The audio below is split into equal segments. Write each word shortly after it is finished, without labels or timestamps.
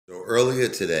earlier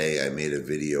today, I made a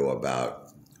video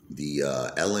about the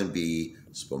L&B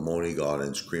Spumoni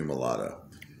Gardens Creamolata.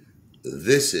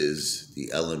 This is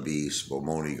the L&B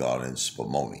Spumoni Gardens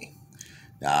Spumoni.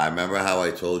 Now, I remember how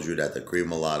I told you that the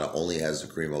Creamolata only has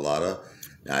the Creamolata.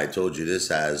 Now, I told you this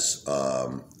has,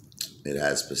 it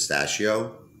has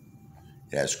pistachio,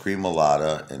 it has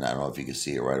Creamolata, and I don't know if you can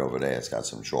see it right over there. It's got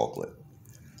some chocolate.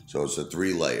 So it's a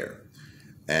 3-layer.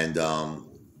 And,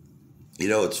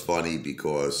 it's funny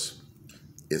because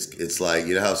it's like,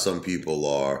 how some people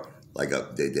are, like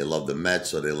they love the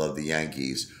Mets or they love the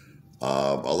Yankees.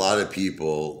 A lot of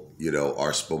people,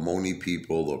 are Spumoni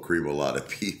people or Creamolata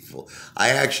people. I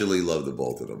actually love the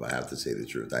both of them, I have to say the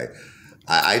truth.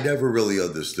 I never really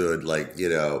understood,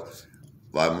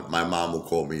 my mom will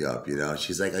call me up,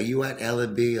 she's like, "Are you at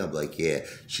L&B?" I'm like, "Yeah."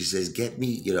 She says, get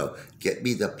me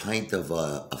the pint of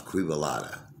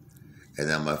Creamolata. And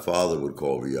then my father would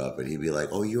call me up and he'd be like,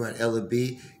 "Oh, you're at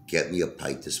L&B? Get me a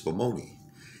pint of Spumoni."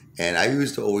 And I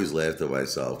used to always laugh to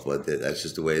myself, but that's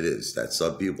just the way it is. That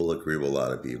some people are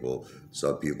Creamolata people,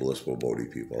 some people are Spumoni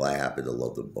people. I happen to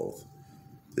love them both.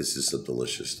 This is some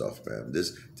delicious stuff, man.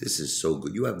 This is so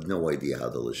good. You have no idea how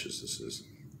delicious this is.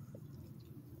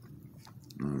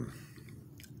 I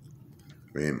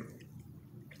mean,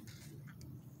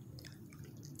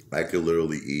 I could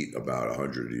literally eat about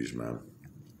 100 of these, man.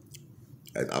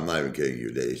 I'm not even kidding you.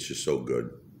 It's just so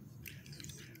good.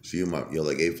 So you're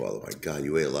like, Apefather, my God,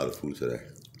 you ate a lot of food today.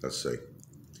 Let's see.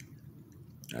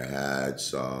 I had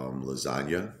some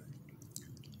lasagna.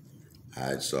 I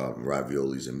had some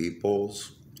raviolis and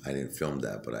meatballs. I didn't film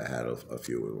that, but I had a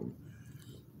few of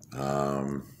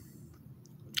them.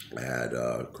 I had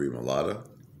Creamolata.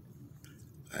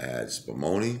 I had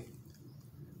Spumoni.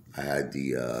 I had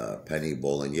the penny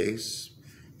bolognese.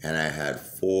 And I had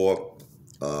 4,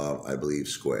 I believe,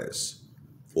 squares.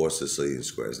 4 Sicilian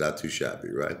squares. Not too shabby,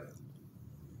 right?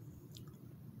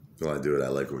 You want to do it? I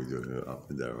like when we do it up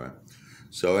and down, right?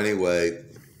 So anyway,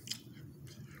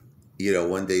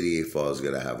 one day the Apefather is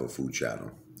going to have a food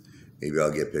channel. Maybe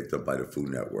I'll get picked up by the Food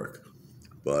Network.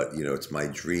 But, it's my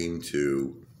dream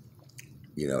to,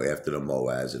 after the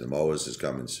MOAS, and the MOAS is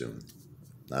coming soon.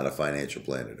 Not a financial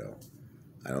planner, though.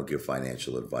 I don't give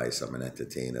financial advice. I'm an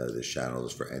entertainer. This channel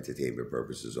is for entertainment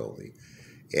purposes only.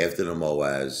 After the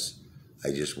MOAS, I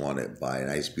just want to buy a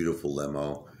nice, beautiful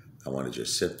limo. I want to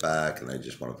just sit back and I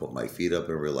just want to put my feet up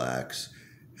and relax.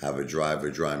 Have a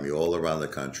driver drive me all around the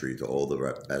country to all the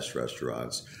best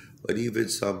restaurants. But even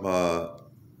some,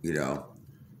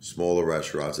 smaller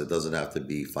restaurants. It doesn't have to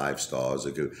be 5 stars.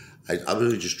 I'm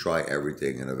going to just try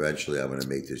everything. And eventually I'm going to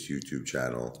make this YouTube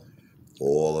channel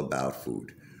all about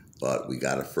food. But we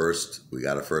gotta first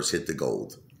hit the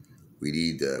gold. We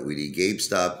need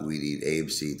GameStop, we need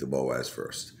AMC to MOAS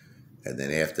first. And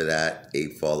then after that,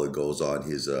 Apefather goes on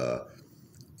his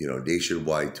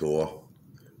nationwide tour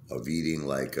of eating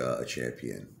like a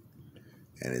champion.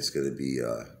 And it's gonna be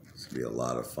a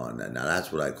lot of fun. Now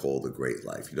that's what I call the great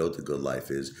life. You know what the good life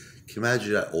is? Can you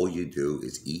imagine that all you do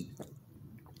is eat?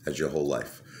 That's your whole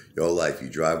life. Your whole life, you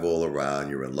drive all around,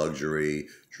 you're in luxury,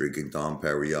 drinking Dom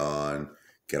Perignon,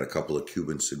 get a couple of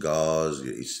Cuban cigars,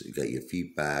 you get your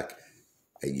feet back,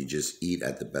 and you just eat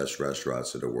at the best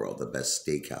restaurants in the world, the best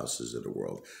steakhouses in the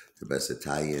world, the best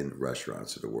Italian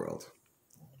restaurants in the world.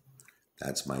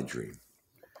 That's my dream.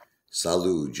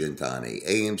 Salud, Gentani,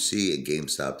 AMC, and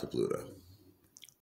GameStop to Pluto.